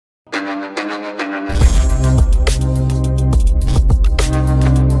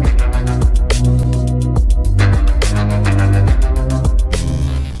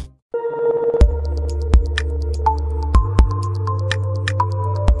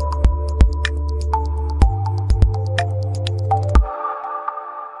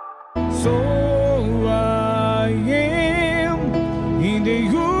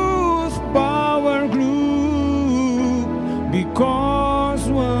Because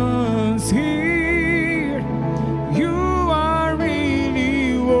once here, you are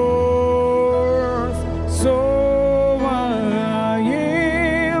really worth so I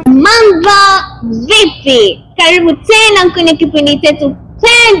am. Mambo vipi? Karibu tena kwenye kipindi chetu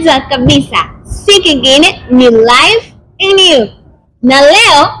pendwa kabisa. Si kingine ni Life in You. Na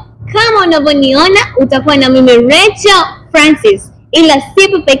leo kama unavyoniona utakuwa na mimi Rachel Francis, ila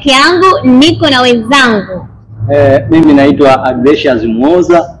sipo peke yangu, niko na wenzangu. Mimi naitwa Agdesius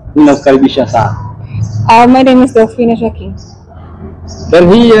Muoza, ninakukaribisha sana. My name is Delphina Shaki.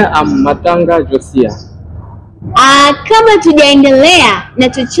 Then here I'm Matanga Josia. Kama tujaendelea na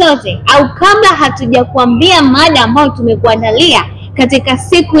chochote au kabla hatujakuambia mada ambayo tumekuandalia katika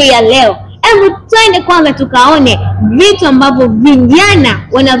siku ya leo, hebu twende kwanza tukaone vitu ambavyo vijana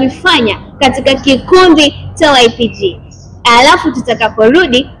wanavifanya katika kikundi cha YPG. Alafu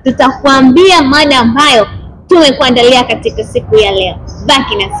tutakaporudi tutakuambia mada ambayo tumekuandalia katika siku ya leo.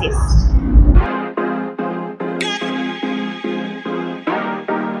 Baki na sisi.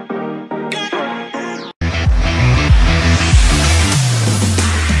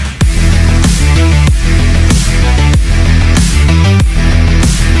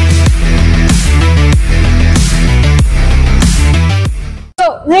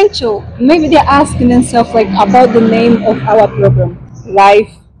 So Rachel, maybe they're asking themselves like about the name of our program, Life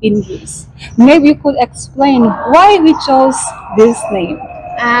in You. Maybe you could explain why we chose this name.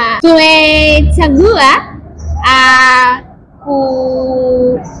 Tumechagua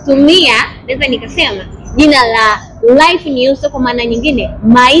kutumia, naweza nikasema jina la Life in You kwa maana nyingine,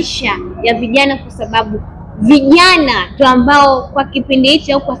 maisha ya vijana, kwa sababu vijana ndio ambao kwa kipindi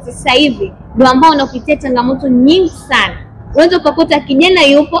hicho au kwa sasa hivi ndio ambao wanapitia changamoto nyingi sana. Unaweza kukuta kijana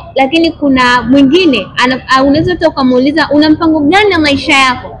yupo lakini kuna mwingine unaweza tu kumuuliza una mpango gani na maisha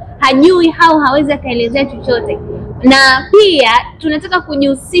yako, hajui au hawezi kaelezea chochote. Na pia tunataka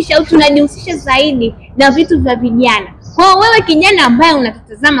kujihusisha au tunajihusisha zaidi na vitu vya vijana. Kwa wewe kijana ambaye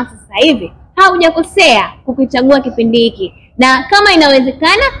unatutazama sasa hivi, haujakosea kukichagua kipindi hiki. Na kama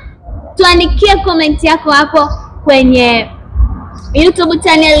inawezekana, tuandikie comment yako hapo kwenye YouTube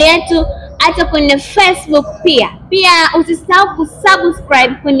channel yetu, hata kwenye Facebook pia. Pia usisahau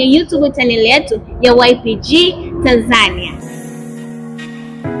kusubscribe kwenye YouTube channel yetu ya YPG Tanzania.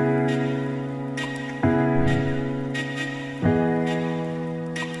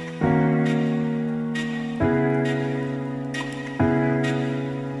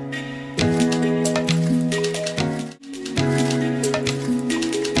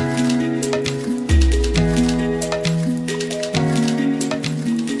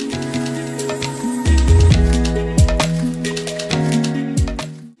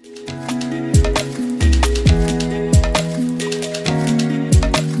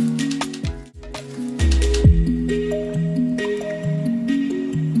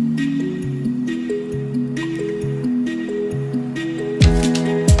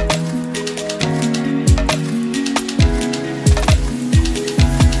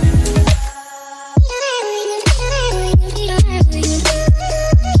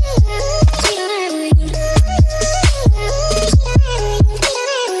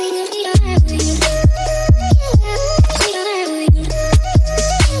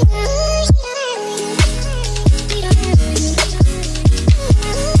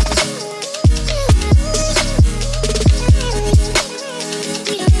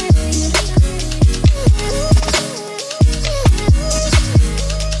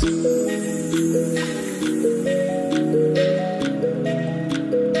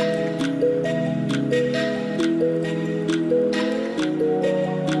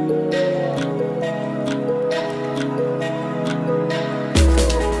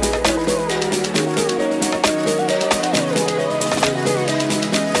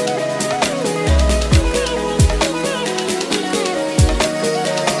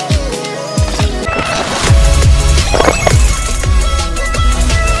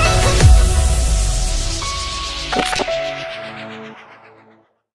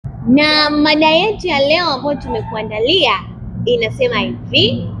 Na mada yetu ya leo ambayo tumekuandalia inasema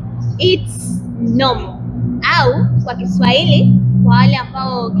hivi, it's normal, au kwa Kiswahili kwa wale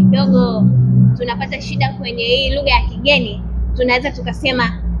ambao kidogo tunapata shida kwenye hii lugha ya kigeni tunaweza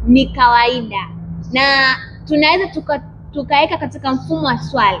tukasema ni kawaida, na tunaweza tukaweka katika mfumo wa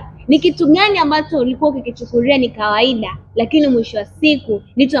swali, ni kitu gani ambacho ulikuwa ukikichukulia ni kawaida lakini mwisho wa siku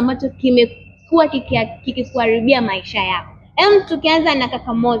ndicho ambacho kimekuwa kikikuharibia maisha yako? Tukianza na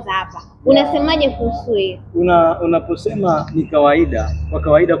kaka Moza hapa, unasemaje kuhusu hiyo? Unaposema ni kawaida, kwa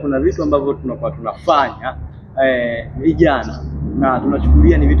kawaida kuna vitu ambavyo tunakuwa tunafanya vijana na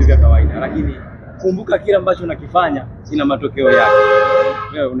tunachukulia ni vitu vya kawaida, lakini kumbuka kile ambacho unakifanya ina matokeo yake.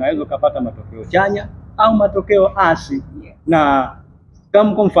 Wewe unaweza kupata matokeo chanya au matokeo asi. Na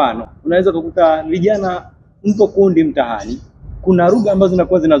kama kwa mfano unaweza kukuta vijana mpo kundi mtaani, kuna lugha ambazo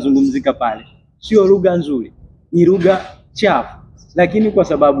zinakuwa zinazungumzika pale, sio lugha nzuri, ni lugha chafu, lakini kwa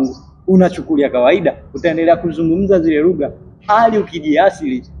sababu unachukulia kawaida utaendelea kuzungumza zile lugha, hali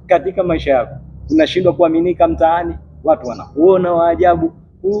ukijiasili katika maisha yako unashindwa kuaminika mtaani, watu wanakuona wa ajabu,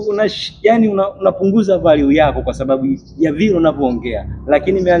 unapunguza value yako kwa sababu ya vile unavyoongea.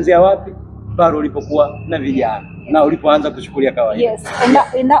 Lakini imeanzia wapi? Pale ulipokuwa na vijana na ulipoanza kuchukulia kawaida. Yes,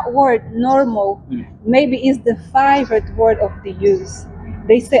 and that word normal maybe is the favorite word of the youth.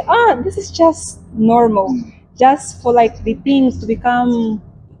 They say, this is just normal, just for like the things to become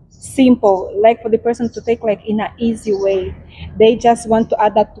simple, like for the person to take like in an easy way. They just want to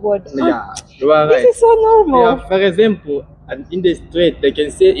add that word. Yeah, you are right. This is so normal. Yeah, for example, in the street, they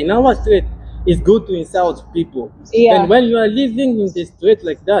can say in our street it's good to insult people. Yeah. And when you are living in the street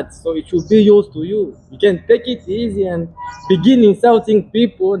like that, so it should be used to you. You can take it easy and begin insulting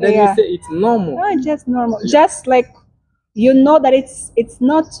people. Then you say it's normal. No, just normal. Just like you know that it's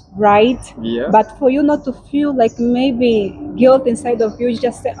not right, but for you not to feel like maybe guilt inside of you, you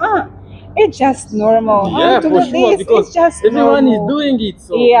just say, it's just normal. Yeah, for sure, because it's just everyone normal. is doing it,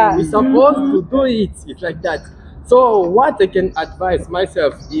 so we're supposed to do it. It's like that. So what I can advise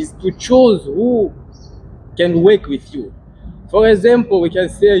myself is to choose who can work with you. For example, we can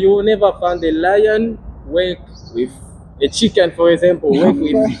say you will never find a lion work with a chicken, for example, work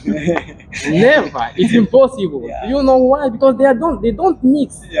with never. It's impossible. You know why? Because they don't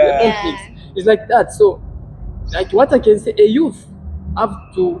mix. They don't mix. It's like that. So like what I can say, a youth have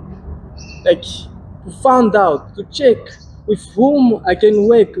to find out, to check with whom I can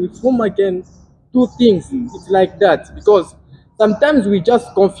work, with whom I can do things. It's like that, because sometimes we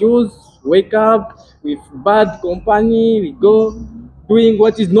just confuse, wake up with bad company, we go doing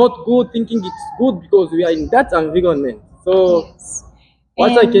what is not good, thinking it's good because we are in that environment. So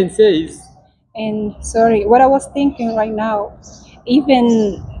what I can say is, and sorry, what I was thinking right now,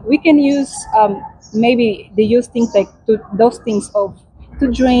 even we can use maybe they use things like those things of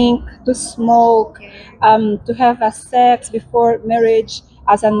to drink, to smoke, to have a sex before marriage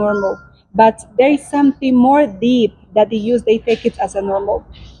as a normal. But there is something more deep that they use. They take it as a normal.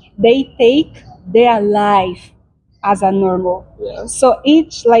 They take their life as a normal. So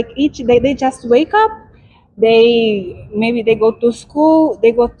each day they just wake up. Maybe they go to school,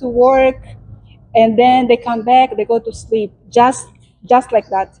 they go to work, and then they come back, they go to sleep, just like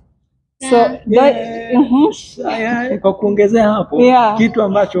that. So kwa kuongezea hapo, kitu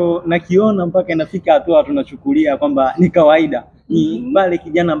ambacho nakiona mpaka inafika hatua tunachukulia kwamba ni kawaida, ni pale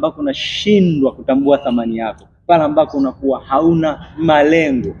kijana ambako unashindwa kutambua thamani yako, pale ambako unakuwa hauna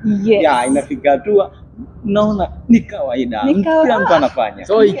malengo. Inafika hatua naona ni kawaida, kila mtu anafanya,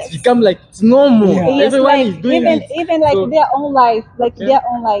 so it's become like it's normal. Everyone is doing it. Even like their own life, their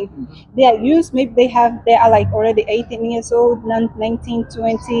own life. They are used, maybe they are like already 18 years old, 19,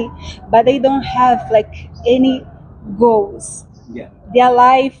 20, but they don't have like any goals. Their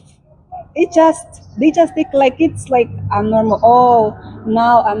life, they just think like it's like a normal. Oh,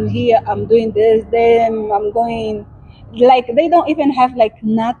 now I'm here, I'm doing this, then I'm going. Like they don't even have like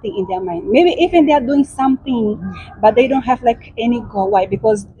nothing in their mind. Maybe even they are doing something, but they don't have like any goal. Why?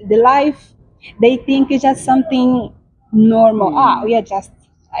 Because the life they think is just something normal.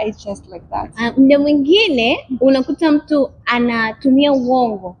 It's just like that. Muda mwingine unakuta mtu anatumia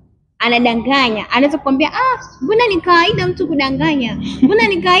uongo, anadanganya, anaweza kukwambia mbona ni kawaida mtu kudanganya, mbona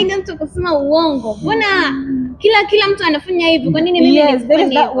ni kawaida mtu kusema uongo, mbona kila mtu anafanya hivyo, kwa nini mimi nisifanye? There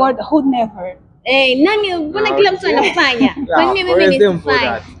is that word, who never. Nani, mbona kila mtu anafanya, kwa nini mimi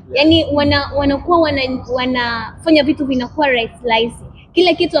nisifanye? Yani wanakuwa wanafanya vitu vinakuwa rahisi.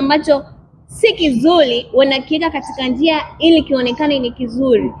 Kila kitu ambacho si kizuri wanakiweka katika njia ili kionekane ni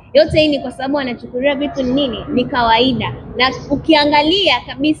kizuri. Yote hii ni kwa sababu wanachukulia vitu ni kawaida. Na ukiangalia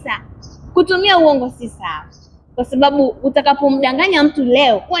kabisa kutumia uongo si sawa, kwa sababu utakapomdanganya mtu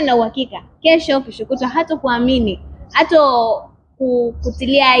leo, kuwa na uhakika kesho kutwa hata kuamini, hata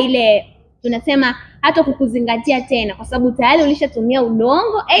kutilia ile tunasema hata kukuzingatia tena, kwa sababu tayari ulishatumia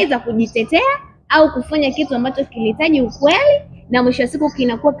udongo aidha kujitetea au kufanya kitu ambacho kilihitaji ukweli na mwisho wa siku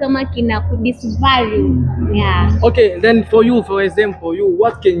kinakuwa kama kina kudisvalue. Yeah. Okay, then for you, for example,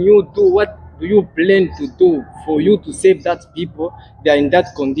 what can you do? What do you plan to do for you to save that people that are in that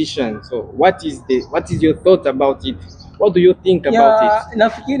condition? So what is your thought about it? What do you think about it?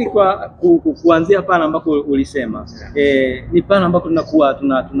 Nafikiri kwa kuanzia pale ambako ulisema ni pale ambako tunakuwa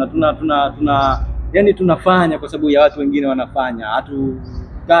yani tunafanya kwa sababu ya watu wengine wanafanya.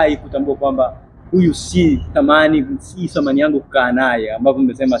 Hatukai kutambua kwamba huyu si thamani yangu kukaa naye, ambapo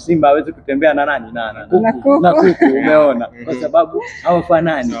mmesema simba hawezi kutembea na nani na kuku, umeona, kwa sababu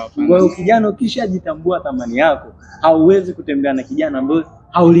hawafanani. Kwa hiyo kijana ukishajitambua thamani yako, hauwezi kutembea na kijana ambaye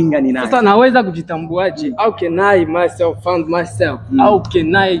haulingani naye. Sasa naweza kujitambuaje? How can I find myself? How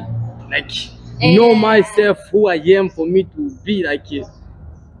can I know myself, who I am, for me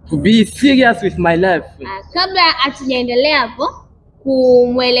to be serious with my life? Kabla hatujaendelea hapo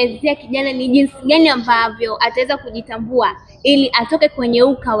kumwelezea kijana ni jinsi gani ambavyo ataweza kujitambua ili atoke kwenye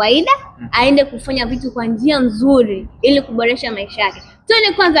ukawaida aende kufanya vitu kwa njia nzuri ili kuboresha maisha yake,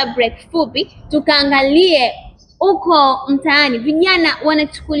 tuende kwanza break fupi tukaangalie uko mtaani vijana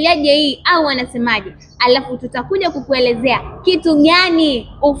wanachukuliaje hii au wanasemaje, alafu tutakuja kukuelezea kitu gani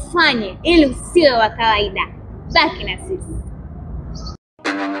ufanye ili usiwe wa kawaida. Baki na sisi.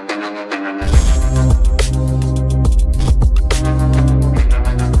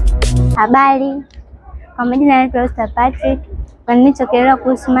 Habari, kwa majina naitwa Esther Patrick. Kwa nilichokielewa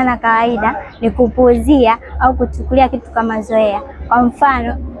kuhusu maana kawaida ni kupuuzia au kuchukulia kitu kama mazoea. Kwa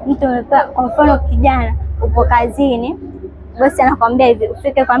mfano, kijana upo kazini, bosi anakuambia hivi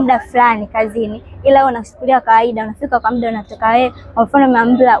ufike kwa muda fulani kazini, ila wewe unachukulia kawaida, unafika kwa muda unatoka wewe. Kwa mfano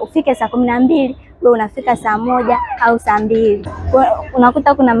umeambiwa ufike saa 12, wewe unafika saa 1 au saa 2.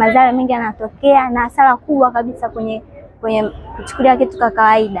 Unakuta kuna madhara mengi yanatokea na hasara kubwa kabisa kwenye kuchukulia kitu kwa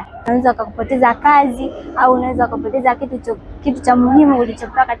kawaida. Unaweza ukapoteza kazi au unaweza ukapoteza kitu cha muhimu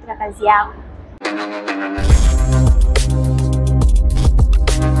ulichopewa katika kazi yako.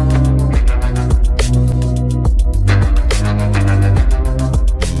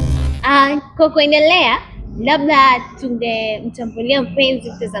 Kwa kuendelea, labda tungemtambulia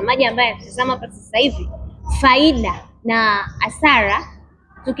mpenzi mtazamaji ambaye anatazama hapa sasa hivi faida na hasara.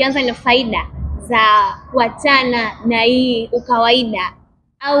 Tukianza na faida za kuachana na hii ukawaida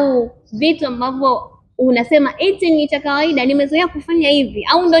au vitu ambavyo unasema eti ni cha kawaida, nimezoea kufanya hivi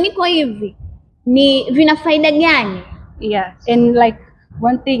au ndo niko hivi, ni vina faida gani? Yeah, and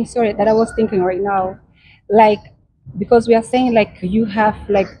one thing, that I was thinking right now, because we are saying you have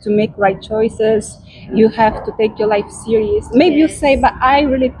to make right choices, you have to take your life serious. Maybe you say, but I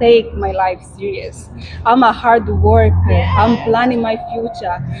really take my life serious. I'm a hard worker. I'm planning my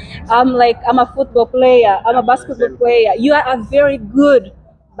future. I'm a football player. I'm a basketball player. You are a very good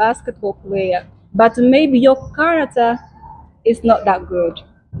basketball player, but maybe your character is not that good.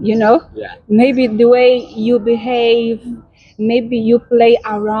 Maybe the way you behave, maybe you play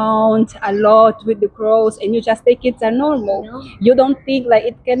around a lot with the crows and you just take it as normal. No. You don't think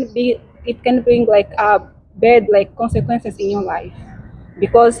it can bring bad consequences in your life,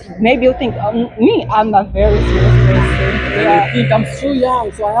 because maybe you think I'm a very serious person. Yeah. I think I'm so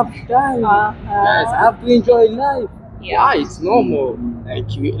young, so I have time. Yes, I have to enjoy life. Yeah, it's normal.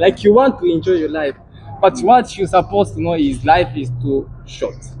 You want to enjoy your life, but what you're supposed to know is life is too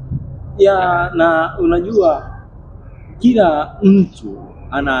short. Na unajua kila mtu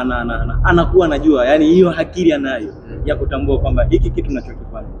anakuwa anajua, yani hiyo akili anayo ya kutambua kwamba hiki kitu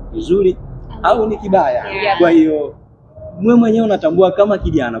ninachokifanya vizuri au ni kibaya. Kwa hiyo wewe mwenyewe unatambua kama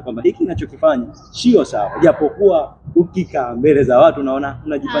kijana kwamba hiki ninachokifanya sio sawa, japokuwa ukikaa mbele za watu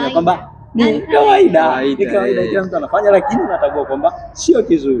unajifanya kwamba ni kawaida. Ni kawaida, kila mtu anafanya, lakini unatambua kwamba sio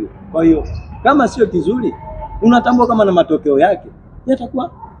kizuri. Kwa hiyo kama sio kizuri, unatambua kama na matokeo yake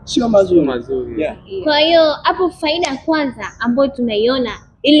yatakuwa sio mazuri. Yeah. Kwa hiyo hapo faida ya kwanza ambayo tunaiona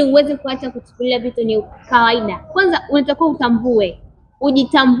ili uweze kuacha kuchukulia vitu ni kawaida. Kwanza unatakiwa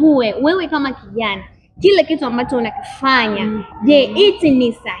ujitambue wewe kama kijana, kile kitu ambacho unakifanya, je, hiki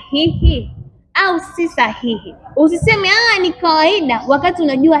ni sahihi au si sahihi? Usiseme ni kawaida wakati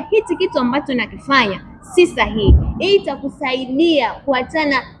unajua hiki kitu ambacho unakifanya si sahihi. Hii itakusaidia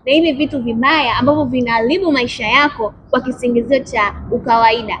kuachana na hivi vitu vibaya ambavyo vinaharibu maisha yako kwa kisingizio cha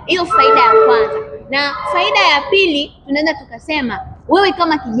ukawaida. Hiyo faida ya kwanza. Na faida ya pili tunaweza tukasema wewe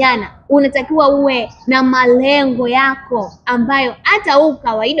kama kijana unatakiwa uwe na malengo yako ambayo hata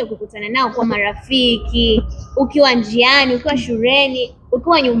kawaida kukutana nao kwa marafiki, ukiwa njiani, ukiwa shuleni,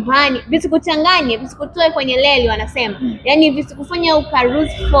 ukiwa nyumbani, visikuchanganye, visikutoe kwenye leli wanasema. Yaani visikufanya uka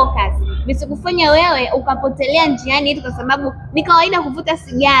lose focus, visikufanya wewe ukapotelea njiani eti kwa sababu ni kawaida kuvuta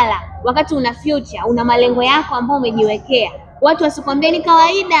sigara wakati una future, una malengo yako ambayo umejiwekea. Watu wasikwambie ni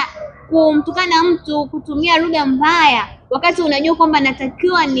kawaida kumtukana mtu, kutumia lugha mbaya wakati unajua kwamba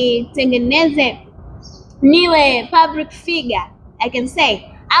natakiwa nitengeneze niwe public figure, I can say.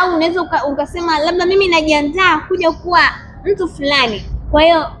 Au unaweza ukasema labda mimi najiandaa kuja kuwa mtu fulani. Kwa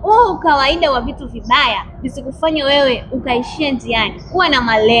hiyo kawaida wa vitu vibaya visikufanye wewe ukaishia njiani. Kuwa na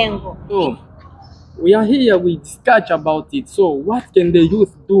malengo. So we are here, we discuss about it. So what can the youth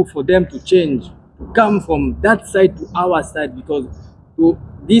do for them to change, to come from that side to our side, because to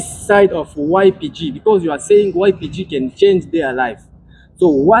this side of YPG, because you are saying YPG can change their life. So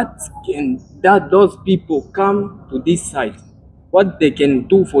what can those people come to this side? What they can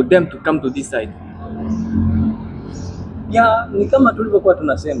do for them to come to this side? Ya, ni kama tulivyokuwa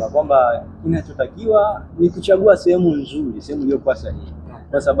tunasema kwamba kinachotakiwa ni kuchagua sehemu nzuri, sehemu iliyokuwa sahihi.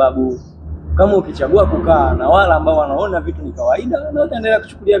 Kwa sababu kama ukichagua kukaa na wale ambao wanaona vitu ni kawaida, na utaendelea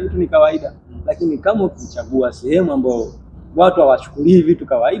kuchukulia vitu ni kawaida. Lakini kama ukichagua sehemu ambao watu hawachukulii vitu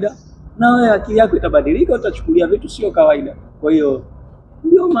kawaida, na wewe akili yako itabadilika, utachukulia vitu sio kawaida. Kwa hiyo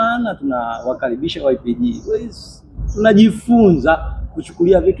ndio maana tunawakaribisha YPG. Tunajifunza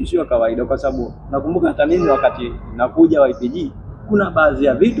kuchukulia vitu sio kawaida, kwa sababu nakumbuka hata mimi wakati nakuja YPG kuna baadhi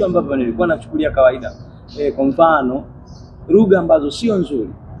ya vitu ambavyo nilikuwa nachukulia kawaida. Kwa mfano lugha ambazo sio nzuri,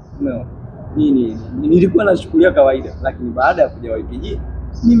 nilikuwa nachukulia kawaida, lakini baada ya kuja YPG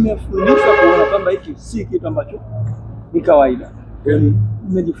nimefundishwa kuona kwamba hiki si kitu ambacho ni kawaida. Yaani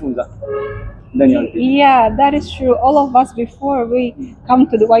nimejifunza ndani ya YPG. Yeah, that is true. All of us before we come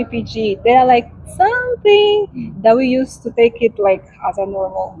to the YPG, they are like something that we used to take it like as a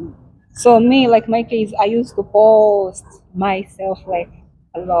normal. So me, like my case, I used to post myself like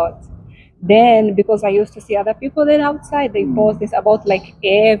a lot. Then because I used to see other people then outside, they post this about like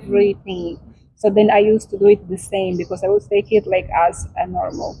everything. So then I used to do it the same because I would take it like as a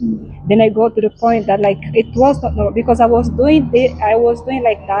normal. Then I go to the point that like it was not normal because I was doing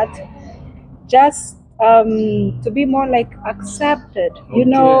like that just to be more like accepted, you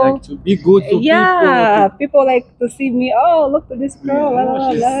know, like to be good to people like to see me, oh look at this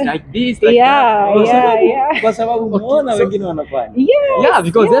girl, she's like this, like that. Kwa sababu unaona wengine wanafanya. Yeah,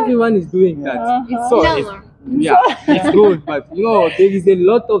 because everyone is doing that. So it's good, but you know there is a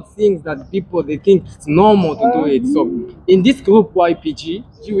lot of things that people they think it's normal to do it. So in this group YPG,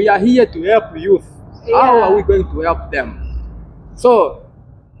 we are here to help youth. How are we going to help them? So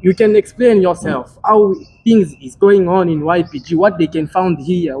you can explain yourself how things is going on in YPG, what they can find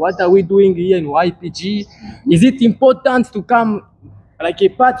here, what are we doing here in YPG? Is it important to come like a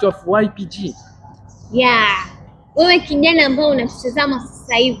part of YPG? Yeah, wewe kijana ambao unatutazama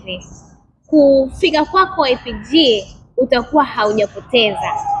sasa hivi, kufika kwako YPG utakuwa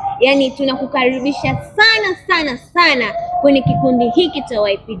haujapoteza. Yaani tunakukaribisha sana kwenye kikundi hiki cha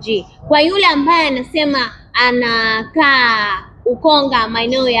YPG. Kwa yule ambaye anasema anakaa Ukonga,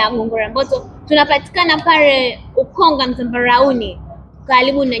 maeneo ya Gongora Mboto, tunapatikana pale Ukonga Mzambarauni,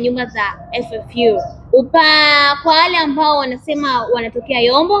 karibu na nyumba za FFU. Kwa wale ambao wanasema wanatokea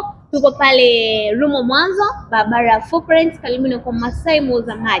Yombo, tuko pale Rumo Mwanzo, barabara Footprints, karibu na kwa Masai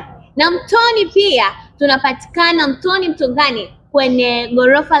muuza maji. Na Mtoni pia tunapatikana Mtoni Mtongani kwenye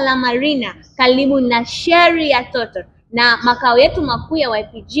gorofa la Marina, karibu na Sheri ya Toto. Na makao yetu makuu ya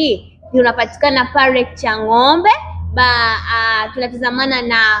YPG tunapatikana pale Chang'ombe, tunatazamana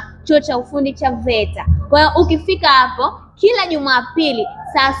na chuo cha ufundi cha VETA. Kwa hiyo ukifika hapo kila Jumapili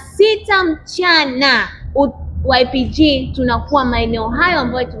saa 6 mchana YPG tunakuwa maeneo hayo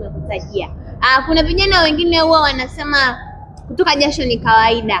ambayo tumekutajia. Kuna vijana wengine huwa wanasema kutoka jasho ni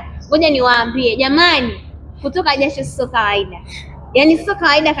kawaida. Ngoja niwaambie jamani, kutoka jasho sio kawaida. Yaani sio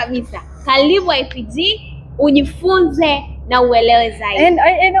kawaida kabisa. Karibu YPG ujifunze na uelewe zaidi.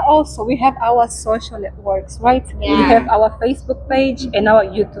 And also we have our social networks, right? We have our Facebook page and our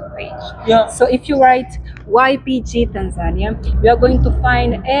YouTube page. So if you write YPG Tanzania, we are going to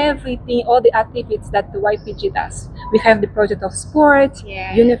find everything, all the activities that the YPG does. We have the project of sport,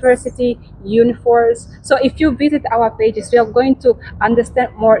 university, uniforms. So if you visit our pages, we are going to understand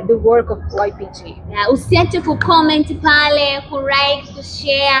more the work of YPG. Usiache kucomment pale, kulike,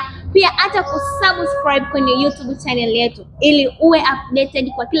 kushare, pia hata kusubscribe kwenye YouTube channel yetu ili uwe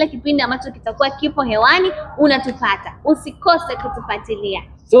updated kwa kila kipindi ambacho kitakuwa kipo hewani unatupata. Usikose kutufuatilia.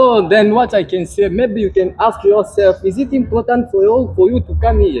 So then what I can say, maybe you can ask yourself, is it important for you to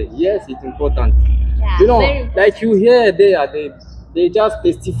come here? Yes, it's important. You know, like you hear there, they just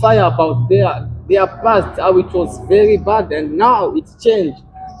testify about their past, how it was very bad and now it's changed.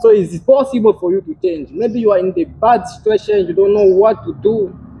 So it's possible for you to change. Maybe you are in the bad situation, you don't know what to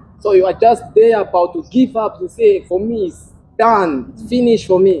do. So you are just there about to give up, to say, for me, it's done, it's finished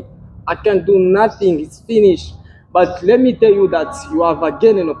for me. I can't do nothing, it's finished. But let me tell you that you have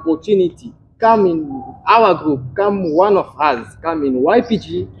again an opportunity. Come in our group, come one of us, come in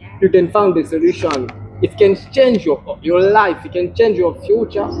YPG, you can find the solution. It can change your life, it can change your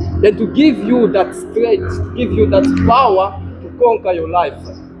future, and to give you that strength, to give you that power to conquer your life.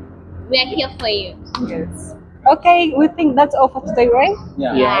 We are here for you. Yes. Okay, we think that's all for today, right?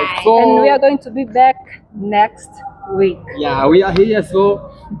 Yeah. So, And we are going to be back next week. yeah, we are here,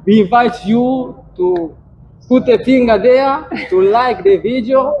 so we invite you to put a finger there, to like the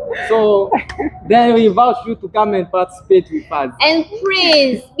video, so then we invite you to come and participate with us. And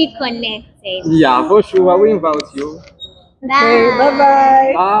please be connected. Yeah, for sure, we invite you. Bye. Okay,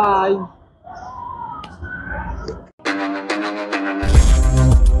 bye-bye. Bye.